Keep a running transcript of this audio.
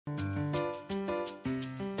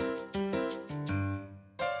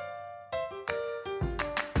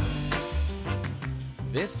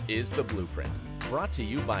This is The Blueprint, brought to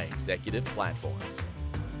you by Executive Platforms.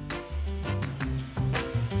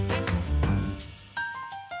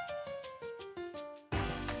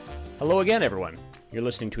 Hello again, everyone. You're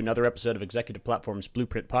listening to another episode of Executive Platforms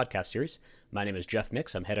Blueprint podcast series. My name is Jeff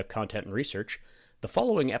Mix. I'm head of content and research. The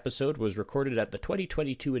following episode was recorded at the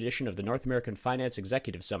 2022 edition of the North American Finance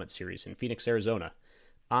Executive Summit series in Phoenix, Arizona.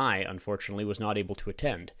 I, unfortunately, was not able to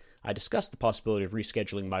attend. I discussed the possibility of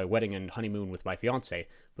rescheduling my wedding and honeymoon with my fiancée,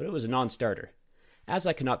 but it was a non-starter. As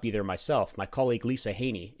I cannot be there myself, my colleague Lisa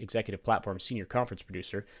Haney, Executive Platform's senior conference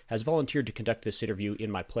producer, has volunteered to conduct this interview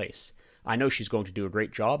in my place. I know she's going to do a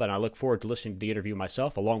great job, and I look forward to listening to the interview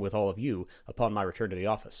myself along with all of you upon my return to the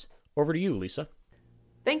office. Over to you, Lisa.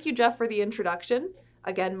 Thank you, Jeff, for the introduction.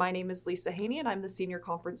 Again, my name is Lisa Haney, and I'm the Senior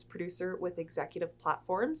Conference Producer with Executive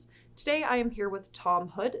Platforms. Today, I am here with Tom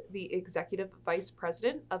Hood, the Executive Vice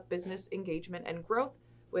President of Business Engagement and Growth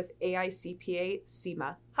with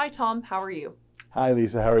AICPA-CIMA. Hi, Tom. How are you? Hi,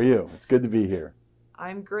 Lisa. How are you? It's good to be here.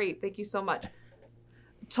 I'm great. Thank you so much.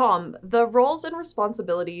 Tom, the roles and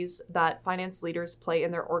responsibilities that finance leaders play in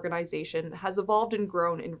their organization has evolved and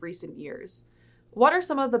grown in recent years. What are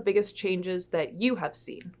some of the biggest changes that you have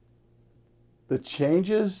seen? The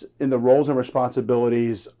changes in the roles and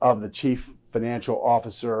responsibilities of the Chief Financial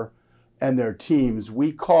Officer and their teams,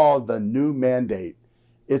 we call the new mandate.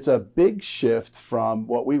 It's a big shift from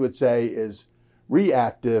what we would say is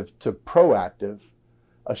reactive to proactive,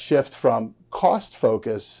 a shift from cost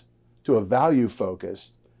focus to a value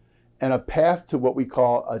focused, and a path to what we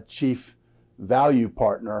call a Chief Value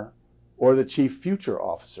Partner or the Chief Future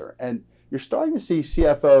Officer. And you're starting to see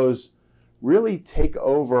CFOs really take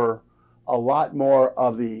over a lot more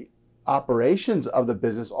of the operations of the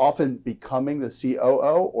business, often becoming the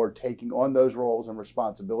COO or taking on those roles and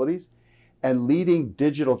responsibilities and leading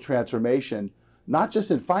digital transformation, not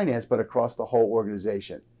just in finance, but across the whole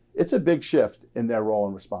organization. It's a big shift in their role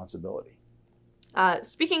and responsibility.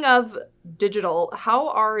 Speaking of digital, how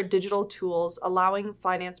are digital tools allowing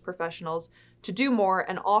finance professionals to do more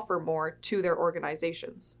and offer more to their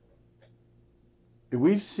organizations?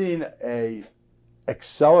 We've seen an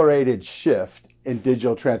accelerated shift in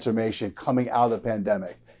digital transformation coming out of the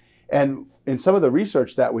pandemic. And in some of the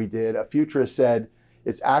research that we did, a futurist said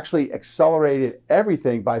it's actually accelerated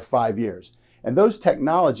everything by 5 years. And those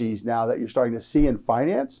technologies now that you're starting to see in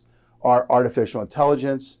finance are artificial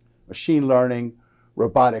intelligence, machine learning,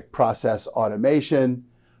 robotic process automation,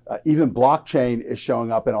 even blockchain is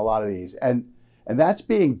showing up in a lot of these. And that's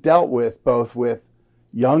being dealt with both with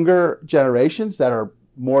younger generations that are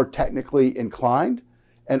more technically inclined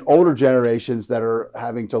and older generations that are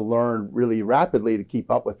having to learn really rapidly to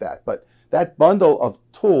keep up with that. But that bundle of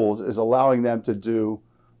tools is allowing them to do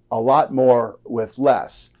a lot more with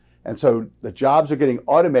less. And so the jobs are getting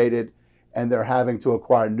automated and they're having to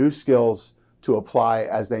acquire new skills to apply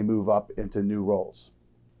as they move up into new roles.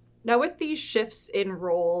 Now, with these shifts in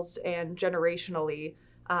roles and generationally,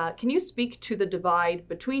 can you speak to the divide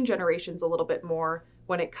between generations a little bit more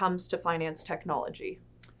when it comes to finance technology?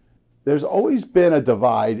 There's always been a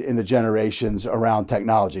divide in the generations around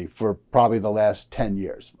technology for probably the last 10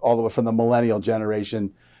 years, all the way from the millennial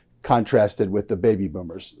generation contrasted with the baby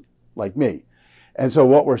boomers like me. And so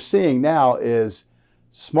what we're seeing now is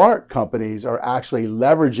smart companies are actually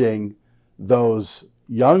leveraging those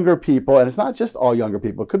younger people, and it's not just all younger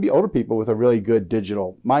people, it could be older people with a really good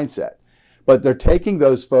digital mindset, but they're taking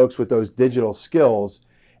those folks with those digital skills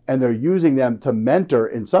and they're using them to mentor,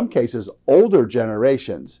 in some cases, older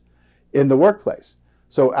generations in the workplace.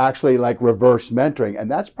 So actually like reverse mentoring,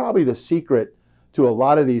 and that's probably the secret to a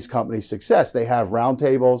lot of these companies' success. They have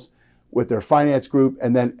roundtables with their finance group,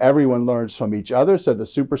 and then everyone learns from each other. So the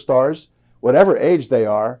superstars, whatever age they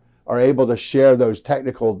are able to share those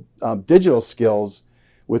technical digital skills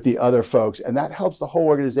with the other folks. And that helps the whole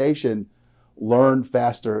organization learn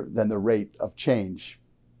faster than the rate of change.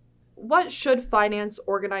 What should finance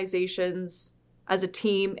organizations as a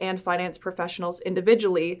team and finance professionals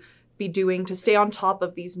individually be doing to stay on top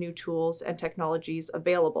of these new tools and technologies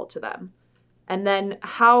available to them? And then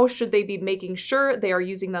how should they be making sure they are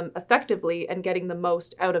using them effectively and getting the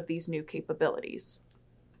most out of these new capabilities?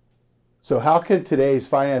 So how can today's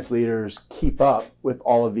finance leaders keep up with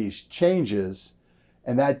all of these changes?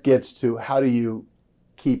 And that gets to how do you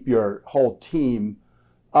keep your whole team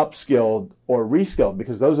upskilled or reskilled?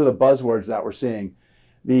 Because those are the buzzwords that we're seeing.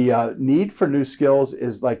 The need for new skills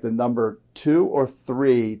is like the number 2 or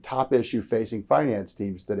 3 top issue facing finance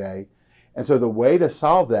teams today. And so the way to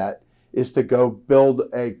solve that is to go build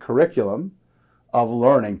a curriculum of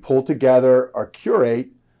learning, pull together or curate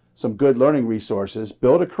some good learning resources,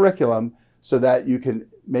 build a curriculum so that you can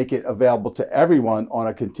make it available to everyone on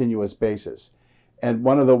a continuous basis. And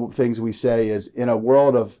one of the things we say is, in a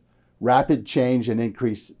world of rapid change and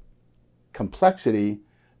increased complexity,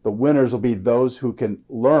 the winners will be those who can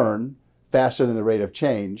learn faster than the rate of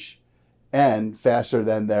change and faster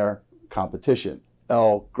than their competition,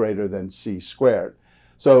 L greater than C squared.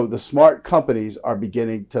 So the smart companies are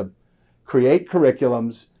beginning to create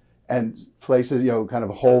curriculums and places, kind of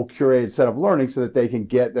a whole curated set of learning so that they can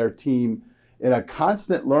get their team in a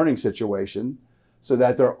constant learning situation so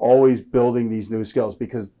that they're always building these new skills,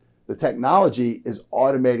 because the technology is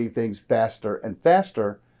automating things faster and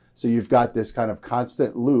faster. So you've got this kind of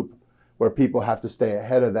constant loop where people have to stay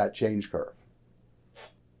ahead of that change curve.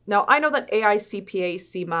 Now, I know that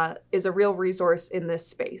AICPA-CIMA is a real resource in this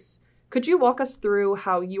space. Could you walk us through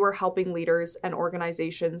how you are helping leaders and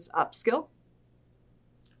organizations upskill?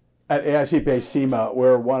 At AICPA-CIMA,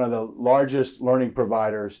 we're one of the largest learning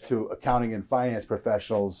providers to accounting and finance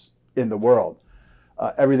professionals in the world.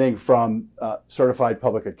 Everything from certified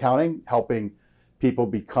public accounting, helping people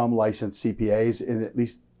become licensed CPAs, at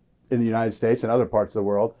least in the United States and other parts of the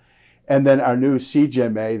world. And then our new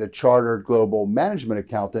CGMA, the Chartered Global Management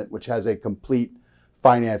Accountant, which has a complete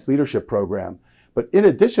finance leadership program. But in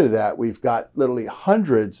addition to that, we've got literally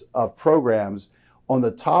hundreds of programs on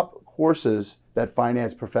the top courses that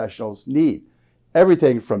finance professionals need.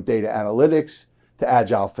 Everything from data analytics to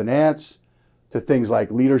agile finance to things like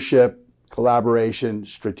leadership, collaboration,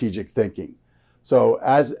 strategic thinking. So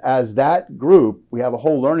as that group, we have a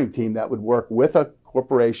whole learning team that would work with a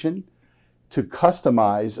corporation to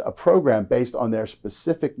customize a program based on their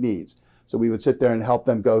specific needs. So we would sit there and help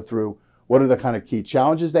them go through what are the kind of key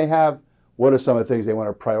challenges they have, what are some of the things they want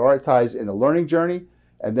to prioritize in the learning journey,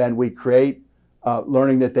 and then we create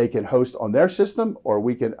learning that they can host on their system, or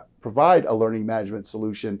we can provide a learning management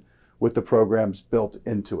solution with the programs built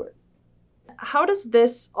into it. How does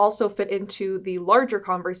this also fit into the larger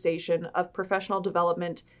conversation of professional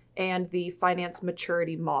development and the finance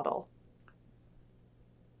maturity model?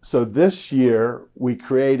 So this year, we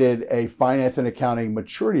created a finance and accounting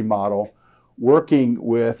maturity model working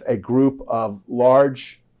with a group of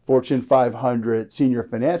large Fortune 500 senior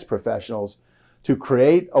finance professionals to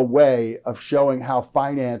create a way of showing how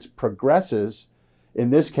finance progresses, in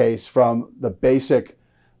this case, from the basic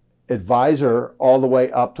advisor all the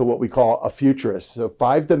way up to what we call a futurist. So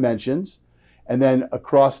 5 dimensions, and then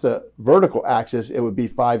across the vertical axis, it would be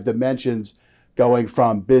 5 dimensions going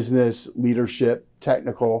from business, leadership,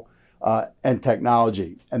 technical, and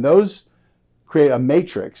technology. And those create a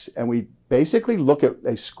matrix, and we basically look at,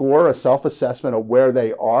 they score a self-assessment of where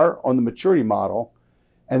they are on the maturity model,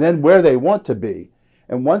 and then where they want to be.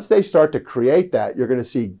 And once they start to create that, you're going to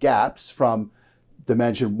see gaps from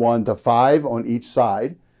dimension 1 to 5 on each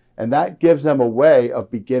side. And that gives them a way of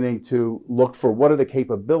beginning to look for what are the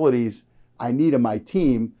capabilities I need in my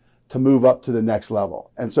team to move up to the next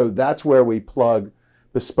level. And so that's where we plug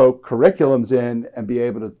bespoke curriculums in and be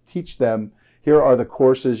able to teach them, here are the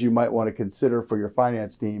courses you might want to consider for your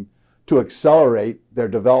finance team to accelerate their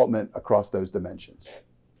development across those dimensions.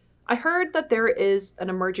 I heard that there is an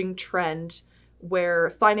emerging trend where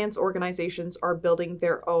finance organizations are building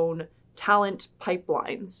their own talent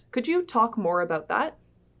pipelines. Could you talk more about that?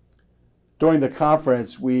 During the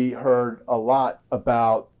conference, we heard a lot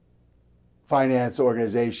about finance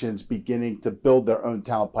organizations beginning to build their own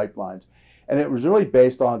talent pipelines. And it was really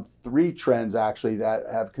based on 3 trends, actually, that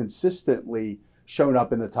have consistently shown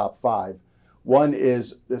up in the top 5. One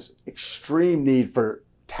is this extreme need for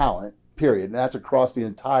talent, period. And that's across the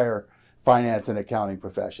entire finance and accounting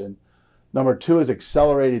profession. Number 2 is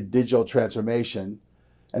accelerated digital transformation.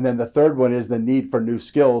 And then the third one is the need for new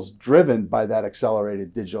skills driven by that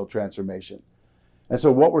accelerated digital transformation. And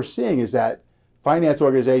so what we're seeing is that finance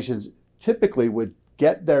organizations typically would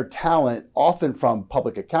get their talent often from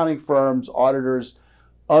public accounting firms, auditors,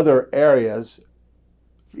 other areas,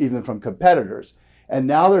 even from competitors. And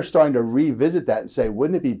now they're starting to revisit that and say,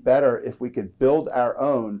 wouldn't it be better if we could build our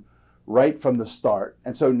own right from the start?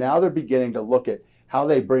 And so now they're beginning to look at how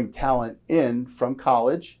they bring talent in from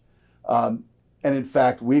college. And in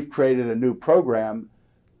fact, we've created a new program,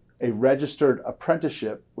 a registered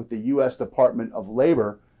apprenticeship with the U.S. Department of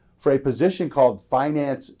Labor for a position called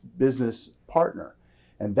Finance Business Partner.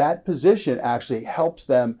 And that position actually helps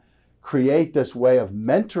them create this way of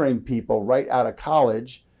mentoring people right out of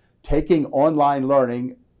college, taking online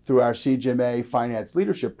learning through our CGMA Finance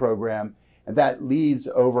Leadership Program. And that leads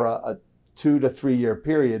over a 2 to 3 year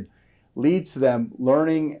period, leads to them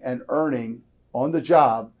learning and earning on the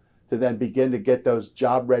job to then begin to get those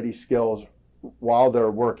job-ready skills while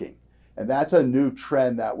they're working. And that's a new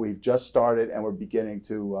trend that we've just started and we're beginning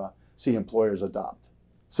to see employers adopt.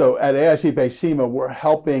 So at AICPA-CIMA, we're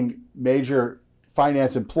helping major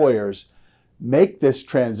finance employers make this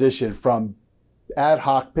transition from ad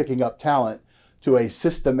hoc picking up talent to a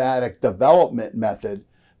systematic development method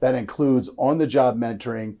that includes on-the-job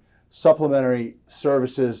mentoring, supplementary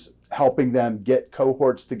services, helping them get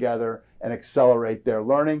cohorts together and accelerate their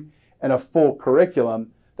learning, and a full curriculum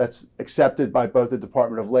that's accepted by both the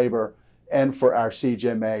Department of Labor and for our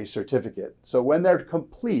CGMA certificate. So when they're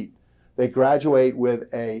complete, they graduate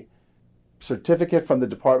with a certificate from the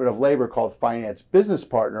Department of Labor called Finance Business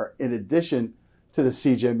Partner, in addition to the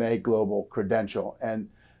CGMA Global Credential. And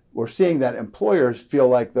we're seeing that employers feel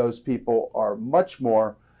like those people are much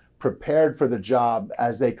more prepared for the job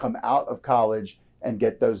as they come out of college and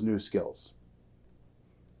get those new skills.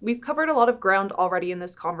 We've covered a lot of ground already in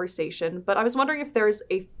this conversation, but I was wondering if there's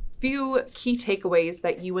a few key takeaways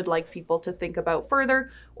that you would like people to think about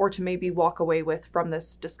further or to maybe walk away with from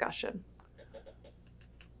this discussion.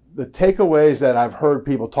 The takeaways that I've heard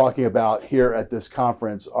people talking about here at this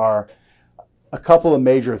conference are a couple of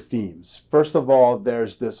major themes. First of all,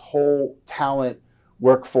 there's this whole talent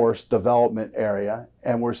workforce development area,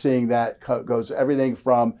 and we're seeing that goes everything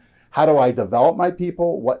from how do I develop my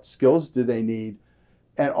people, what skills do they need,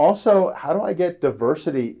 and also how do I get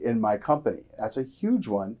diversity in my company? That's a huge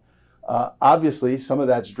one. Obviously, some of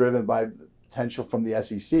that's driven by potential from the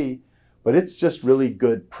SEC, but it's just really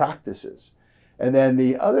good practices. And then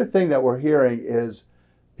the other thing that we're hearing is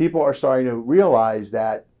people are starting to realize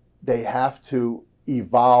that they have to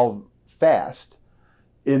evolve fast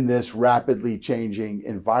in this rapidly changing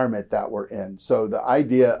environment that we're in. So the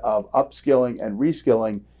idea of upskilling and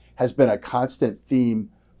reskilling has been a constant theme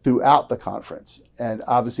throughout the conference. And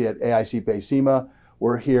obviously at AICPA-CIMA,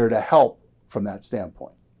 we're here to help from that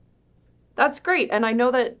standpoint. That's great. And I know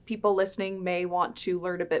that people listening may want to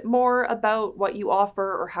learn a bit more about what you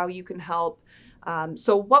offer or how you can help.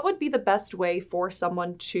 So what would be the best way for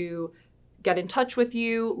someone to get in touch with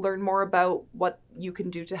you, learn more about what you can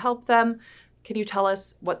do to help them? Can you tell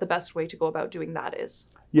us what the best way to go about doing that is?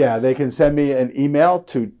 Yeah, they can send me an email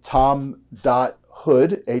to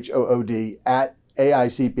tom.hood, H-O-O-D, at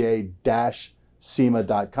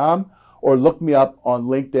AICPA-CIMA.com, or look me up on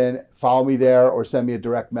LinkedIn, follow me there, or send me a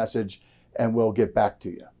direct message, and we'll get back to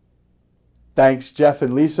you. Thanks, Jeff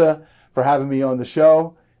and Lisa, for having me on the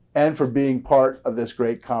show and for being part of this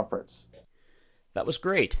great conference. That was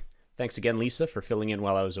great. Thanks again, Lisa, for filling in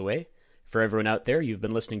while I was away. For everyone out there, you've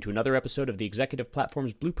been listening to another episode of the Executive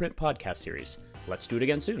Platform's Blueprint podcast series. Let's do it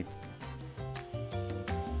again soon.